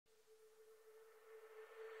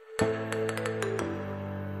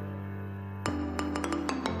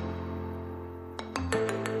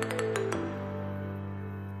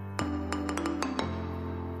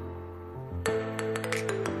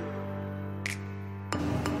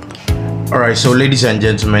Alright, so ladies and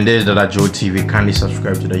gentlemen, this is Dada Joe TV. Kindly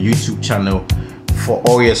subscribe to the YouTube channel for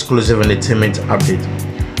all your exclusive entertainment update.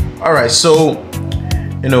 Alright, so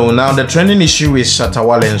now the trending issue is Shatta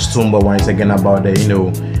Wale and Stonebwoy once again about the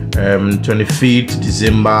 25th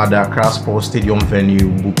December, the Accra Sports Stadium venue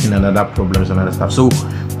booking and other problems and other stuff. So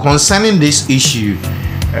concerning this issue,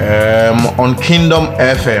 on Kingdom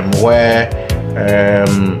FM, where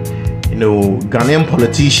Ghanaian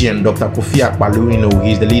politician Dr. Kofi Akpaloo,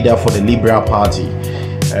 he's the leader for the Liberal Party.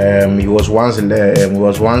 He was once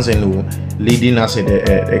leading as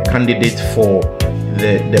a candidate for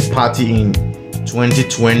the party in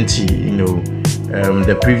 2020.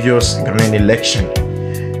 The previous Ghanaian election.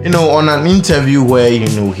 On an interview where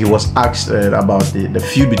he was asked about the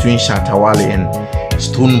feud between Shatta Wale and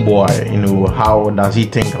Stonebwoy. How does he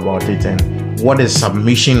think about it and what is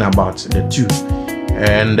submission about the two?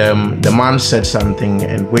 And the man said something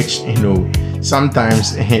in which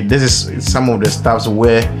sometimes this is some of the stuffs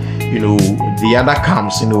where the other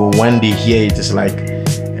camps when they hear it, it's like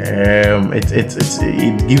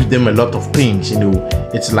it gives them a lot of pains.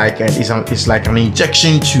 It's like an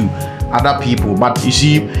injection to other people. But you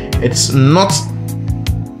see, it's not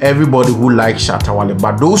everybody who likes Shatta Wale,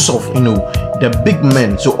 but those of the big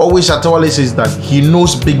men. So always Shatta Wale says that he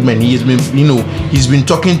knows big men. He's been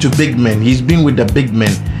talking to big men. He's been with the big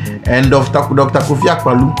men. And Dr. Kofi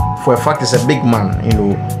Akpaloo, for a fact, is a big man.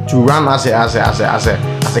 To run as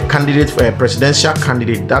a candidate, for a presidential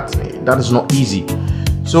candidate, that is not easy.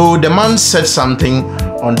 So the man said something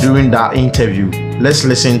on during that interview. Let's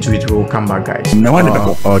listen to it. We'll come back, guys.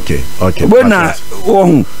 Okay. When I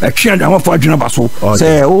can't, I'm for a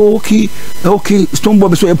say, okay,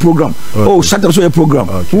 Stonebwoy so a program. Oh, Shatta so a program.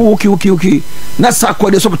 Okay. That's how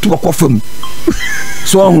they sort of took a coffin.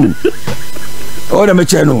 So, all the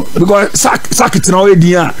mechano because sack it now,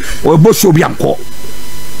 dear, or both show bianco.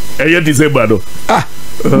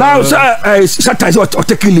 Now, Shatta is what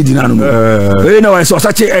taking leading. I saw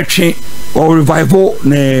such a action or revival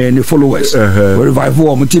the followers.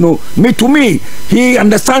 Revival, me to me, he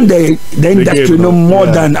understand the industry more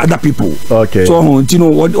than other people. Okay. So, what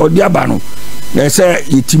the abano. They say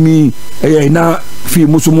it me now feel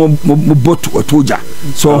musumo bot or toja.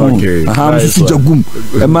 So, jagum,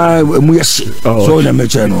 so the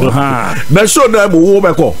mechano. But so that we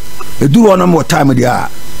will do one more time with the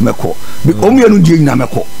meko.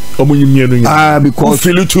 Because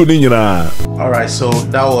alright, so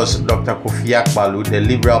that was Dr. Kofi Akpaloo, the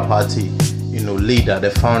Liberal Party, leader,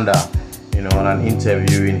 the founder, on an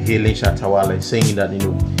interview in hailing Shatta Wale, saying that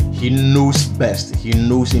he knows best. He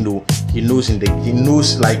knows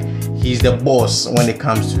like he's the boss when it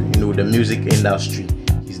comes to the music industry.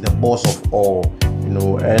 He's the boss of all,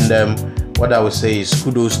 and what I would say is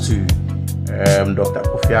kudos to Dr.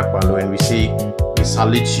 Kofi Akpaloo, and we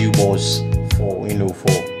salute you, boss, for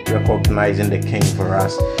recognizing the king for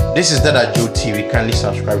us. This is Dada Joe TV. Kindly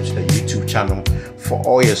subscribe to the YouTube channel for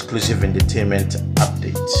all your exclusive entertainment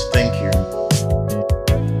updates. Thank you.